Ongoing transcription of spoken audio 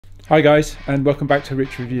Hi guys, and welcome back to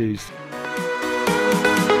Rich Reviews.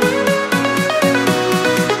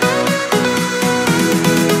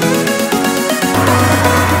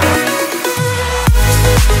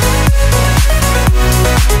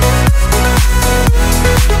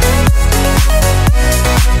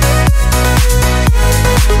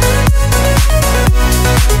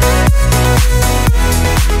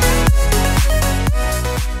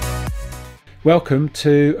 Welcome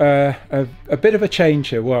to a bit of a change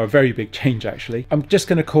here, well, a very big change actually. I'm just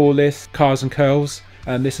going to call this Cars and Curls,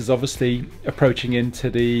 and this is obviously approaching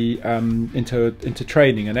into the into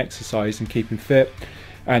training and exercise and keeping fit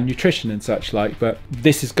and nutrition and such like. But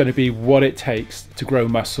this is going to be what it takes to grow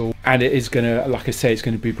muscle, and it is going to, like I say, it's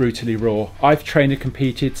going to be brutally raw. I've trained and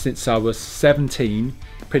competed since I was 17,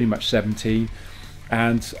 pretty much 17.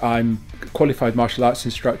 And I'm a qualified martial arts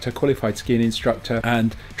instructor, qualified skiing instructor,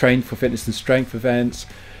 and trained for fitness and strength events,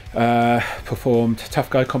 performed tough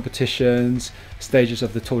guy competitions, stages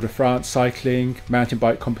of the Tour de France, cycling, mountain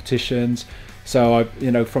bike competitions. So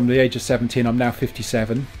from the age of 17, I'm now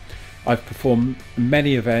 57. I've performed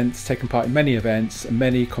many events, taken part in many events,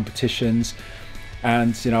 many competitions,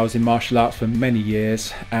 and I was in martial arts for many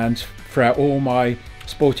years. And throughout all my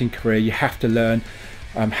sporting career, you have to learn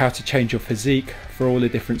how to change your physique for all the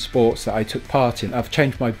different sports that I took part in. I've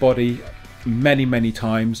changed my body many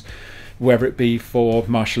times, whether it be for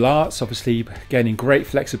martial arts, obviously gaining great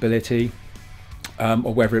flexibility,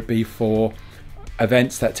 or whether it be for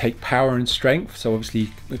events that take power and strength, so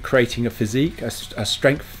obviously creating a physique, a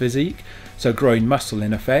strength physique, so growing muscle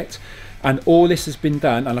in effect. And all this has been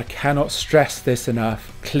done, and I cannot stress this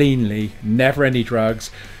enough, cleanly, never any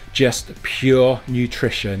drugs, just pure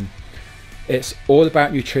nutrition. It's all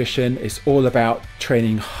about nutrition, it's all about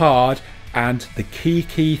training hard, and the key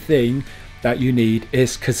thing that you need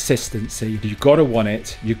is consistency. You've got to want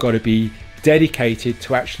it, you've got to be dedicated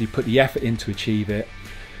to actually put the effort in to achieve it,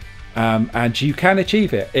 and you can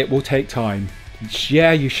achieve it. It will take time.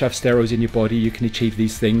 Yeah, you shove steroids in your body, you can achieve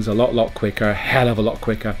these things a lot quicker, a hell of a lot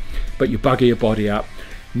quicker, but you bugger your body up.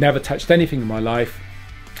 Never touched anything in my life,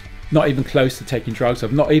 not even close to taking drugs.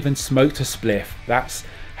 I've not even smoked a spliff.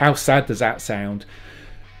 How sad does that sound?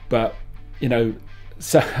 But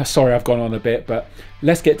sorry I've gone on a bit, but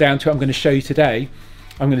let's get down to it. I'm going to show you today,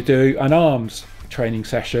 I'm going to do an arms training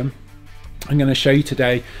session. I'm going to show you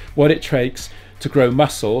today what it takes to grow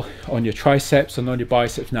muscle on your triceps and on your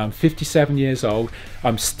biceps. Now I'm 57 years old,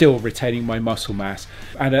 I'm still retaining my muscle mass,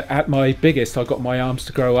 and at my biggest I got my arms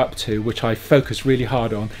to grow up to, which I focused really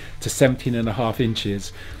hard on, to 17.5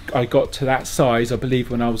 inches. I got to that size I believe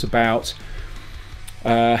when I was about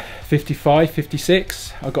 55,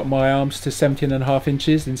 56. I got my arms to 17.5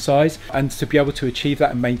 inches in size, and to be able to achieve that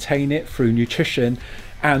and maintain it through nutrition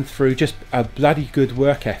and through just a bloody good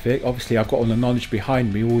work ethic, obviously I've got all the knowledge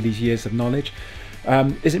behind me, all these years of knowledge,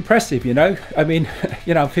 is impressive. I mean,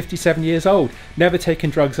 I'm 57 years old, never taken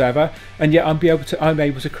drugs ever, and yet I'm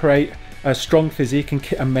able to create a strong physique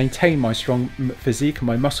and maintain my strong physique and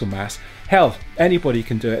my muscle mass. Hell, anybody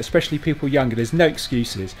can do it, especially people younger. There's no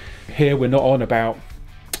excuses. Here we're not on about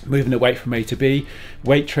moving a weight from A to B.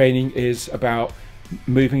 Weight training is about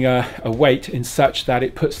moving a weight in such that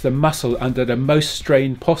it puts the muscle under the most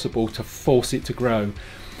strain possible to force it to grow.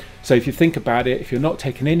 So if you think about it, if you're not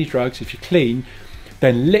taking any drugs, if you're clean,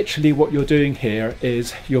 then literally what you're doing here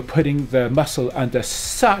is you're putting the muscle under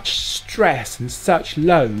such stress and such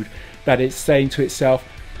load that it's saying to itself,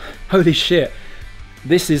 holy shit,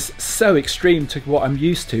 this is so extreme to what I'm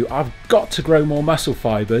used to. I've got to grow more muscle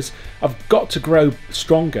fibers. I've got to grow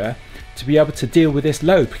stronger to be able to deal with this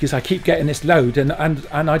load, because I keep getting this load and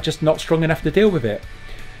I'm just not strong enough to deal with it.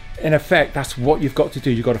 In effect, that's what you've got to do.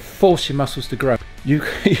 You've got to force your muscles to grow.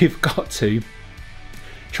 You've got to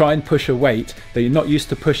try and push a weight that you're not used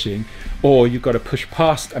to pushing, or you've got to push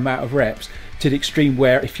past amount of reps to the extreme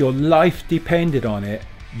where if your life depended on it,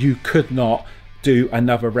 you could not do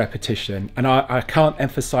another repetition. And I can't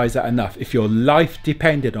emphasize that enough. If your life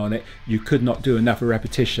depended on it, you could not do another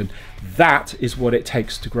repetition. That is what it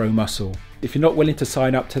takes to grow muscle. If you're not willing to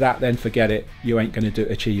sign up to that, then forget it. You ain't going to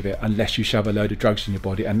achieve it unless you shove a load of drugs in your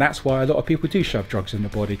body. And that's why a lot of people do shove drugs in their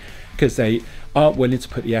body, because they aren't willing to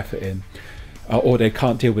put the effort in, or they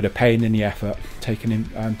can't deal with the pain and the effort taken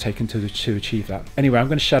to achieve that. Anyway, I'm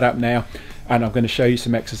going to shut up now, and I'm going to show you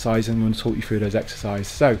some exercises, and I'm going to talk you through those exercises.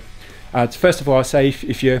 So first of all, I'll say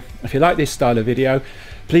if you like this style of video,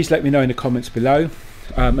 please let me know in the comments below,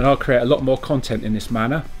 and I'll create a lot more content in this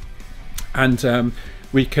manner, and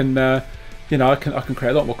we can I can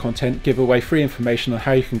create a lot more content, give away free information on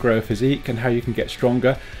how you can grow a physique and how you can get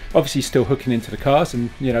stronger. Obviously still hooking into the cars, and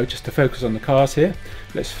just to focus on the cars here,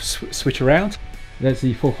 let's switch around. There's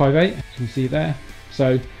the 458, as you can see there.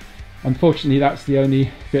 So unfortunately that's the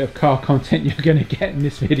only bit of car content you're going to get in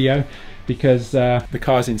this video, because the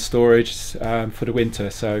car's in storage for the winter.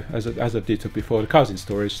 So as I've detailed before, the car's in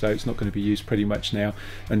storage, so it's not going to be used pretty much now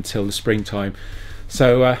until the springtime.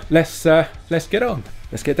 So let's get on.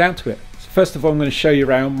 Let's get down to it. So first of all, I'm going to show you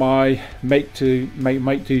around my make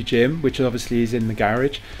do gym, which obviously is in the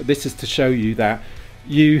garage. This is to show you that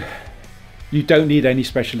you don't need any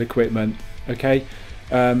special equipment. Okay,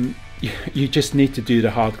 you just need to do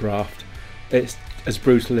the hard graft. It's as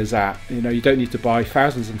brutal as that. You know, you don't need to buy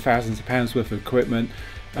thousands and thousands of pounds worth of equipment.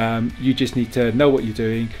 You just need to know what you're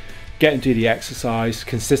doing, get and do the exercise,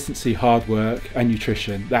 consistency, hard work and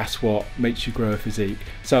nutrition. That's what makes you grow a physique.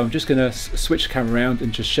 So I'm just going to switch the camera around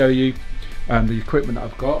and just show you the equipment that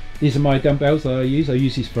I've got. These are my dumbbells that I use. I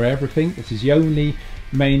use these for everything. This is the only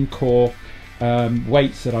main core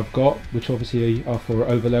weights that I've got, which obviously are for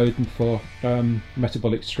overload and for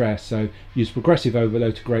metabolic stress. So use progressive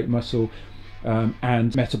overload to create muscle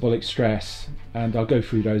and metabolic stress, and I'll go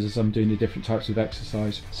through those as I'm doing the different types of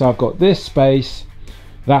exercise. So I've got this space,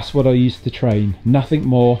 that's what I use to train, nothing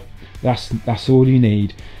more. That's all you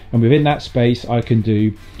need, and within that space I can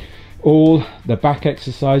do all the back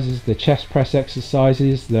exercises, the chest press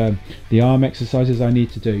exercises, the arm exercises I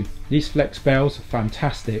need to do. These flex bells are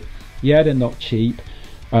fantastic. Yeah, they're not cheap,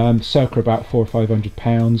 circa about £400 or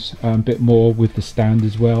 £500, a bit more with the stand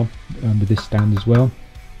as well, with this stand as well.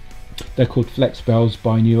 They're called flex bells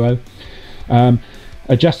by Nuo.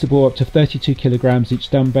 Adjustable up to 32 kilograms each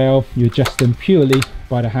dumbbell. You adjust them purely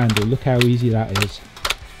by the handle. Look how easy that is.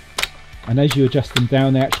 And as you adjust them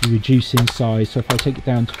down, they actually reduce in size. So if I take it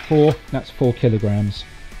down to 4, that's 4 kilograms.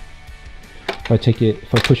 If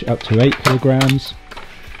I push it up to 8 kilograms,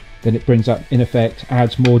 then it brings up, in effect,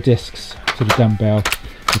 adds more discs to the dumbbell.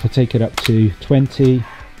 If I take it up to 20,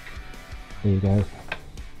 there you go,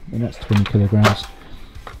 and that's 20 kilograms.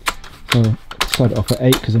 So start it off at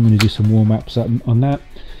 8 because I'm going to do some warm-ups on that.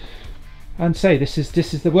 And say this is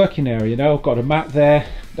the working area. You know, I've got a mat there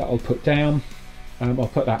that I'll put down. I'll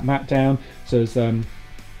put that mat down so as I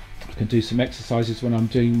can do some exercises when I'm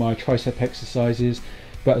doing my tricep exercises.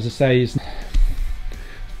 But as I say, it's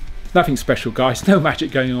nothing special, guys. No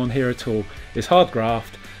magic going on here at all. It's hard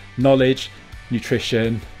graft, knowledge,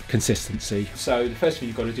 nutrition, consistency. So the first thing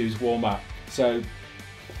you've got to do is warm up. So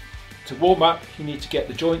to warm up, you need to get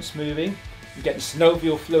the joints moving. You get the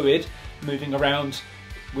synovial fluid moving around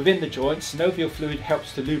within the joints. Synovial fluid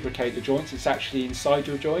helps to lubricate the joints. It's actually inside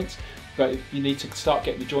your joints, but you need to start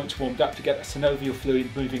getting the joints warmed up to get the synovial fluid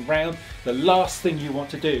moving around. The last thing you want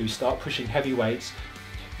to do is start pushing heavy weights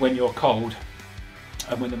when you're cold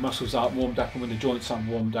and when the muscles aren't warmed up and when the joints aren't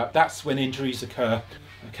warmed up. That's when injuries occur.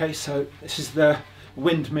 Okay, so this is the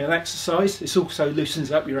windmill exercise. This also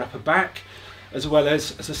loosens up your upper back, as well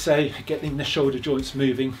as I say, getting the shoulder joints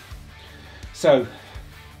moving. So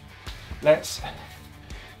let's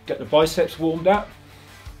get the biceps warmed up.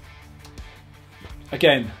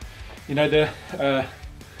 Again, you know, the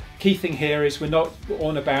key thing here is we're not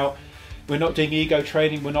doing ego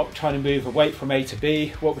training. We're not trying to move a weight from A to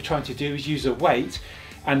B. What we're trying to do is use a weight,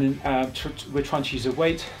 and we're trying to use a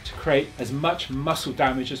weight to create as much muscle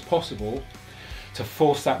damage as possible, to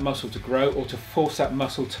force that muscle to grow, or to force that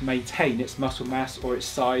muscle to maintain its muscle mass or its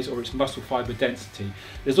size or its muscle fiber density.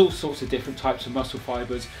 There's all sorts of different types of muscle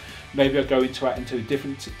fibers. Maybe I'll go into a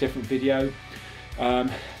different video.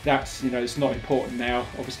 That's, you know, it's not important now.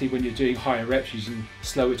 Obviously when you're doing higher reps using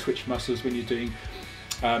slower twitch muscles, when you're doing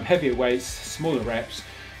heavier weights, smaller reps,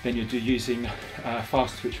 then you're using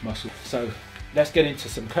fast twitch muscle. So let's get into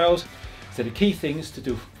some curls. So the key things to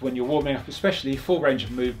do when you're warming up, especially full range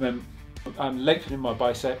of movement. I'm lengthening my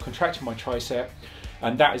bicep, contracting my tricep,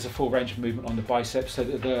 and that is a full range of movement on the bicep, so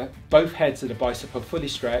that both heads of the bicep are fully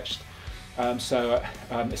stretched.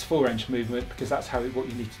 It's full range of movement, because that's what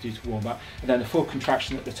you need to do to warm up, and then a full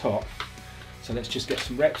contraction at the top. So let's just get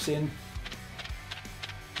some reps in.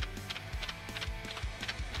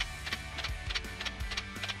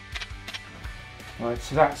 Right,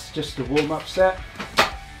 so that's just a warm-up set.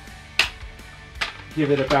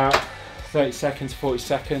 Give it about 30 seconds, 40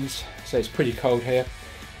 seconds. So it's pretty cold here,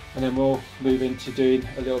 and then we'll move into doing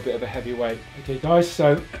a little bit of a heavy weight. Okay guys,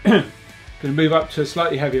 so going to move up to a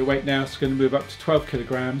slightly heavier weight now. So going to move up to 12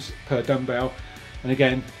 kilograms per dumbbell, and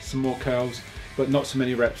again some more curls, but not so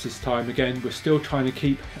many reps this time. Again, we're still trying to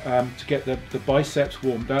keep to get the biceps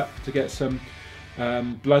warmed up, to get some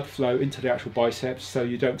blood flow into the actual biceps, so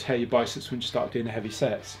you don't tear your biceps when you start doing the heavy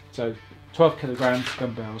sets. So 12 kilograms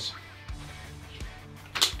dumbbells.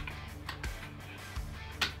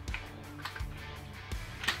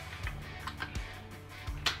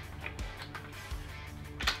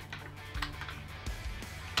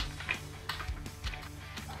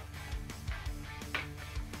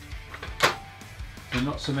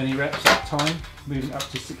 not so many reps at a time, moving up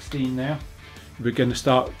to 16 now. We're going to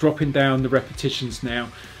start dropping down the repetitions now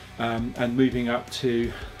and moving up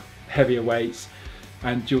to heavier weights,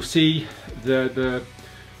 and you'll see the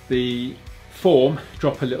form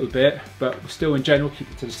drop a little bit, but still in general keep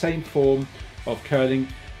it to the same form of curling,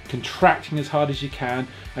 contracting as hard as you can.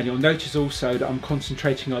 And you'll notice also that I'm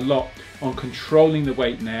concentrating a lot on controlling the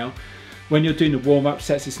weight now. When you're doing the warm-up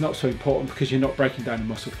sets, it's not so important because you're not breaking down the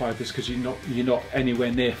muscle fibers, because you're not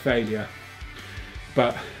anywhere near failure.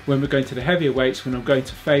 But when we're going to the heavier weights, when I'm going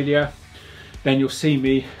to failure, then you'll see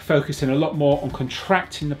me focusing a lot more on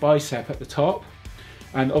contracting the bicep at the top,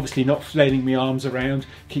 and obviously not flailing my arms around.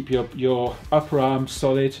 Keep your upper arm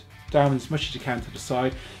solid, down as much as you can to the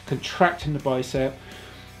side, contracting the bicep.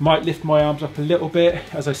 Might lift my arms up a little bit.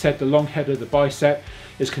 As I said, the long head of the bicep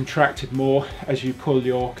is contracted more as you pull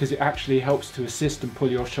because it actually helps to assist and pull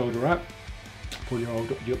your shoulder up,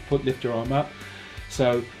 lift your arm up.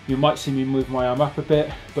 So you might see me move my arm up a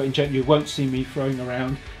bit, but in general you won't see me throwing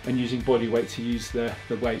around and using body weight to use the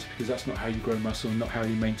weight, because that's not how you grow muscle and not how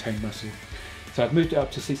you maintain muscle. So I've moved it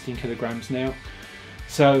up to 16 kilograms now.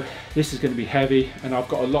 So this is going to be heavy, and I've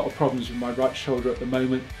got a lot of problems with my right shoulder at the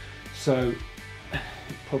moment. So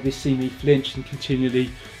probably see me flinch and continually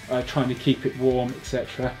trying to keep it warm,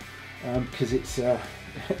 etc. Because it's yeah,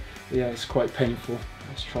 it's quite painful.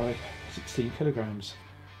 Let's try 16 kilograms.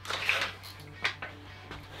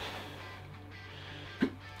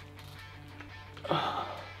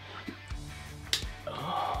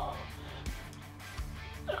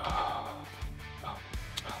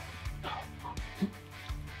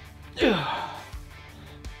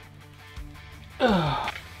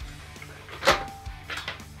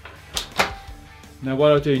 Now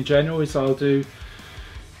what I'll do in general is going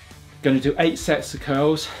to do 8 sets of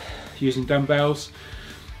curls using dumbbells,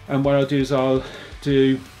 and what I'll do is I'll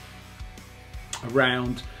do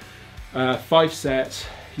around 5 sets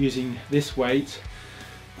using this weight,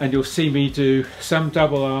 and you'll see me do some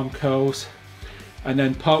double arm curls, and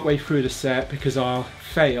then part way through the set, because I'll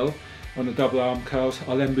fail on the double arm curls,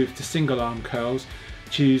 I'll then move to single arm curls.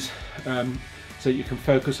 Choose so you can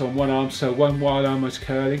focus on one arm, so one while arm was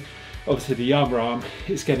curling. Obviously the other arm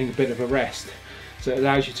is getting a bit of a rest, so it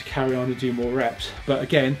allows you to carry on and do more reps. But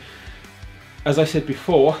again, as I said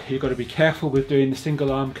before, you've got to be careful with doing the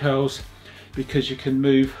single arm curls, because you can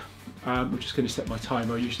move. I'm just going to set my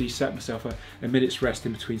timer. I usually set myself a minute's rest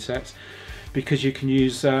in between sets, because you can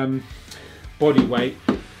use body weight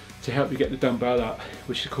to help you get the dumbbell up,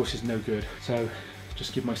 which of course is no good. So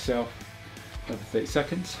just give myself another 30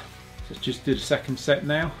 seconds. So let's just do the second set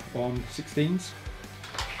now on 16s.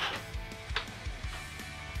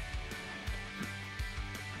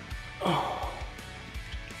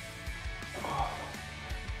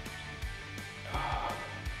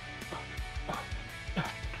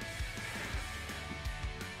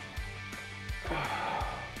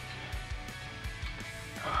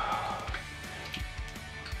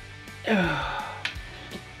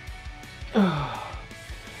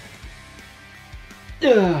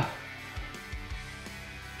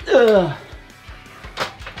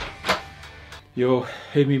 You'll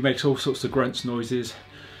hear me make all sorts of grunts noises.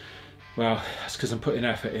 Well, that's because I'm putting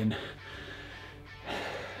effort in.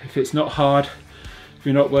 If it's not hard, if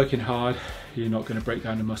you're not working hard, you're not going to break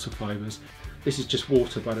down the muscle fibers. This is just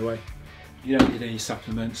water, by the way. You don't need any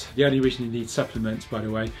supplements. The only reason you need supplements, by the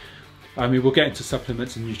way, I mean, we'll get into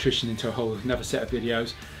supplements and nutrition into a whole another set of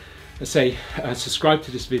videos. Let's say subscribe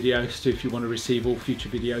to this video, so if you want to receive all future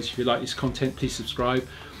videos. If you like this content, please subscribe.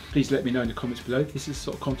 Please let me know in the comments below if this is the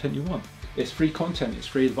sort of content you want. It's free content, it's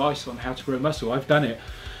free advice on how to grow muscle. I've done it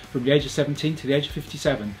from the age of 17 to the age of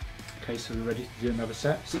 57. Okay, so we're ready to do another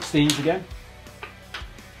set. 16s again.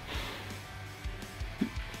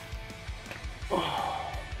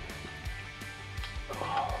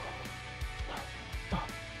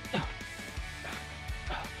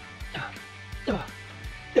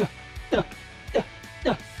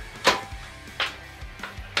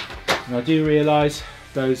 And I do realise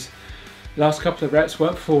those last couple of reps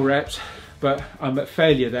weren't full reps, but I'm at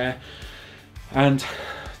failure there, and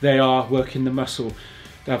they are working the muscle.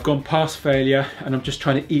 I've gone past failure and I'm just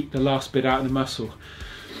trying to eat the last bit out of the muscle.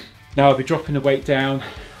 Now I'll be dropping the weight down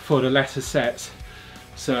for the latter sets,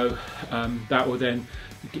 so that will then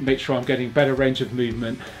make sure I'm getting better range of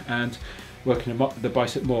movement and working the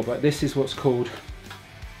bicep more. But this is what's called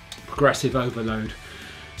progressive overload.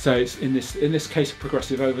 So it's in this case of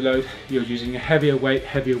progressive overload, you're using a heavier weight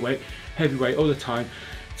all the time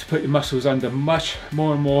to put your muscles under much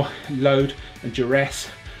more and more load and duress,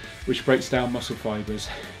 which breaks down muscle fibers.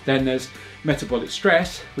 Then there's metabolic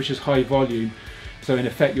stress, which is high volume, So in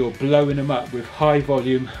effect, you're blowing them up with high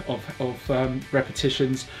volume of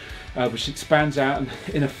repetitions, which expands out, and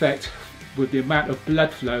in effect, with the amount of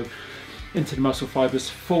blood flow into the muscle fibers,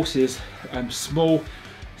 forces small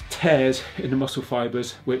tears in the muscle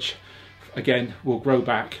fibers, which again will grow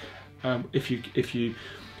back. If you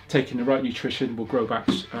take in the right nutrition, will grow back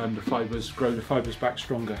grow the fibers back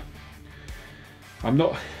stronger. I'm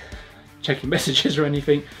not checking messages or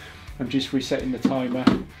anything. I'm just resetting the timer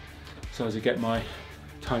so as I get my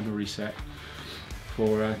timer reset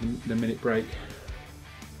for the minute break.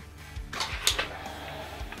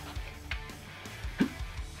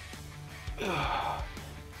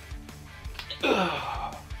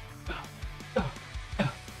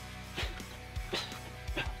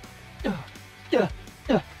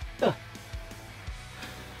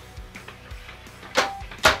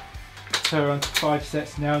 So around 5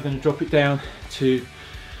 sets now. I'm going to drop it down to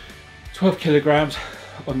 12 kilograms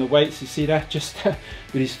on the weights. You see that? Just with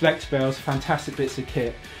these flex bells, fantastic bits of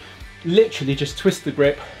kit. Literally just twist the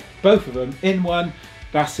grip, both of them in one.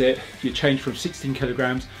 That's it. You change from 16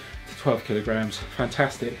 kilograms to 12 kilograms.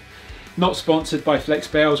 Fantastic. Not sponsored by flex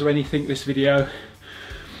bells or anything, this video.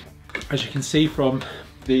 As you can see from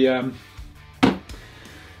the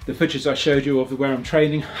footage I showed you of where I'm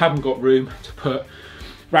training, haven't got room to put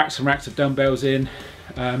racks and racks of dumbbells in.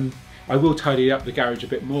 I will tidy up the garage a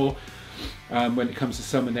bit more when it comes to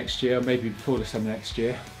summer next year, maybe before the summer next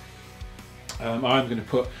year. I'm going to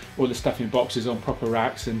put all the stuff in boxes on proper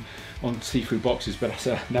racks and on see-through boxes, but that's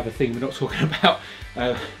another thing. We're not talking about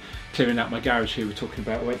clearing out my garage here, we're talking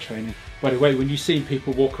about weight training. By the way, when you see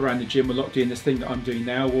people walk around the gym a lot doing this thing that I'm doing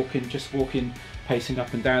now, just walking, pacing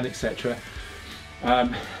up and down, etc.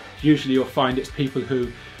 Usually you'll find it's people who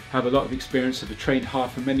have a lot of experience, have trained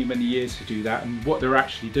hard for many years to do that, and what they're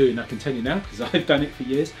actually doing, I can tell you now because I've done it for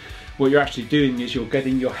years, what you're actually doing is you're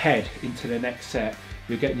getting your head into the next set.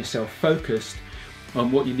 You're getting yourself focused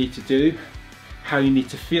on what you need to do, how you need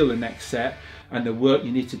to feel the next set, and the work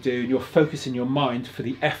you need to do, and you're focusing your mind for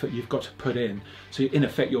the effort you've got to put in. So in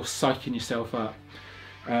effect, you're psyching yourself up,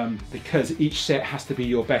 because each set has to be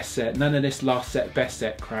your best set. None of this last set, best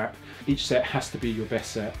set crap. Each set has to be your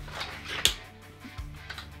best set.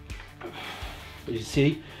 As you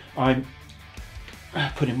see, I'm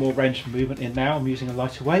putting more range of movement in now. I'm using a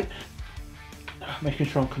lighter weight, making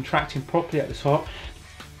sure I'm contracting properly at the top,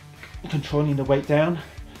 controlling the weight down,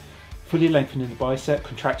 fully lengthening the bicep,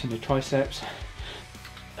 contracting the triceps,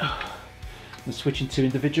 and switching to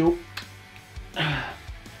individual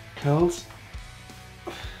curls.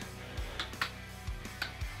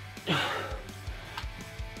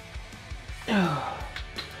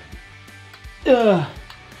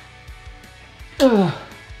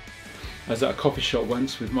 I was at a coffee shop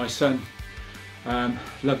once with my son.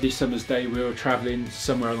 Lovely summer's day. We were travelling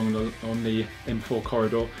somewhere along on the M4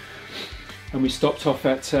 corridor, and we stopped off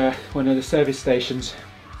at one of the service stations,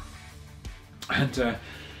 and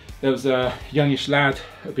there was a youngish lad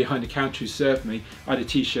behind the counter who served me. I had a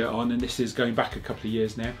t-shirt on, and this is going back a couple of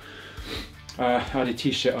years now. I had a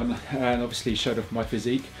t-shirt on and obviously showed off my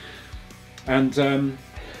physique, and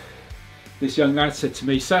this young lad said to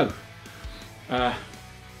me, "So,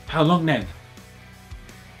 how long then?"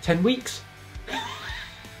 10 weeks?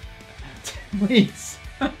 10 weeks?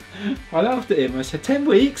 I laughed at him. I said, 10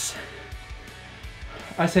 weeks?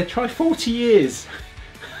 I said, try 40 years.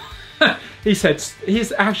 He said,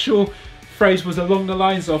 his actual phrase was along the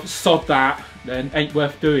lines of, sod that, then ain't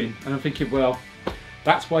worth doing. And I'm thinking, well,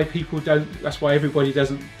 that's why people don't, that's why everybody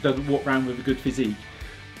doesn't walk around with a good physique.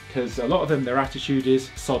 Because a lot of them, their attitude is,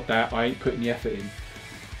 sod that, I ain't putting the effort in.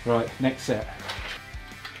 Right, next set.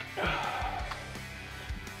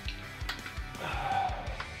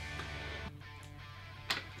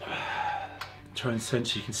 Try and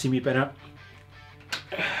sense so you can see me better.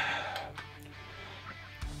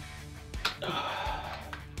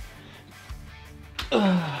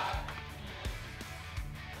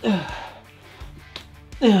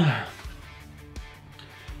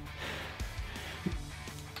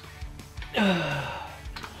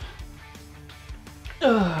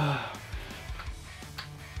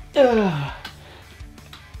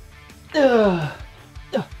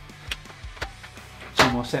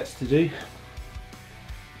 Two more sets to do.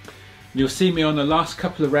 You'll see me on the last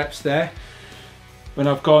couple of reps there. When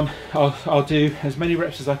I've gone, I'll do as many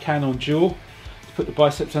reps as I can on dual to put the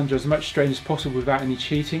biceps under as much strain as possible without any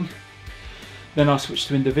cheating. Then I'll switch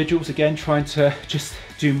to individuals again, trying to just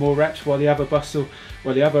do more reps while the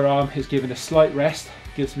other arm is given a slight rest.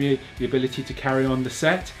 Gives me the ability to carry on the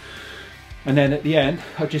set. And then at the end,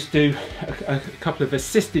 I'll just do a couple of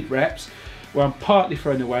assisted reps where I'm partly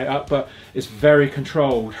throwing the weight up, but it's very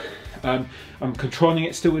controlled. I'm controlling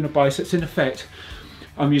it still in the biceps. In effect,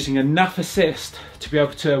 I'm using enough assist to be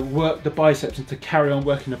able to work the biceps and to carry on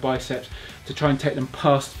working the biceps to try and take them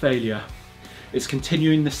past failure. It's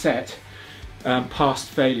continuing the set past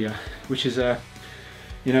failure, which is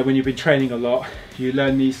you know, when you've been training a lot, you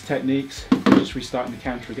learn these techniques. Just restarting the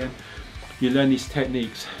counter again. You learn these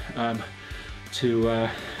techniques to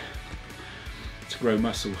grow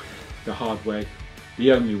muscle the hard way,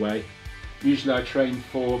 the only way. Usually I train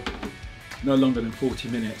for no longer than 40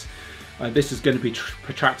 minutes. This is going to be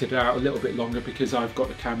protracted out a little bit longer because I've got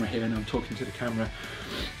the camera here and I'm talking to the camera.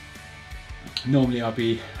 Normally I'll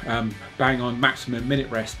be bang on maximum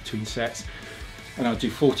minute rest between sets, and I'll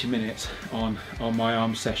do 40 minutes on my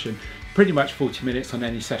arm session. Pretty much 40 minutes on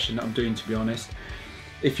any session that I'm doing, to be honest.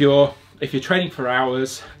 If you're training for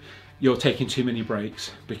hours, you're taking too many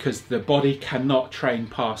breaks because the body cannot train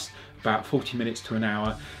past about 40 minutes to an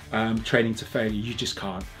hour training to failure. You just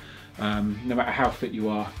can't, no matter how fit you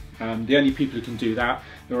are. The only people who can do that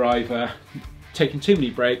are either taking too many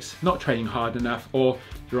breaks, not training hard enough, or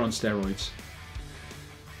you're on steroids.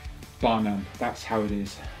 Bar none, that's how it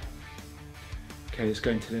is. Okay, let's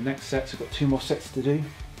go into the next set. So I've got 2 more sets to do.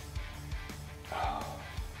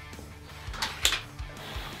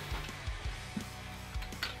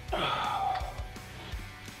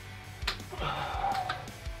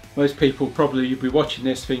 Most people probably, you'll be watching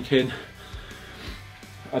this thinking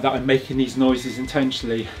that I'm making these noises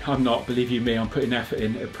intentionally. I'm not, believe you me, I'm putting effort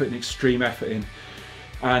in, putting extreme effort in.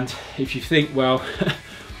 And if you think, well,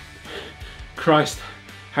 Christ,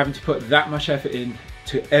 having to put that much effort in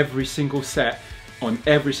to every single set on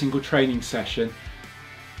every single training session,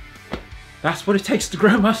 that's what it takes to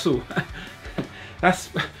grow muscle. That's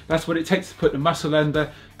what it takes to put the muscle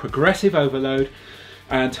under progressive overload,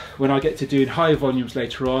 and when I get to doing higher volumes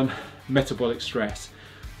later on, metabolic stress.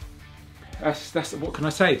 That's what can I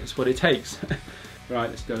say? That's what it takes. Right,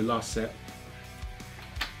 let's go last set.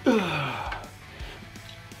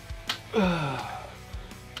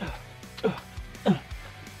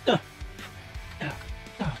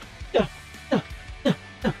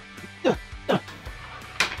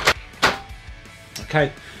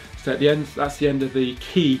 Okay, so at the end, that's the end of the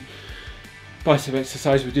key bicep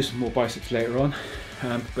exercise. We'll do some more biceps later on,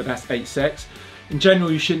 but that's 8 sets. In general,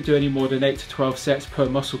 you shouldn't do any more than 8 to 12 sets per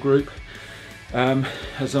muscle group.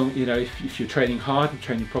 As long, you know, if you're training hard and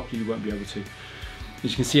training properly, you won't be able to.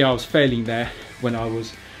 As you can see, I was failing there when I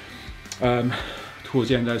was towards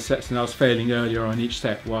the end of those sets, and I was failing earlier on each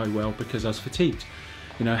set. Why? Well, because I was fatigued.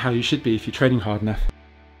 You know, how you should be if you're training hard enough.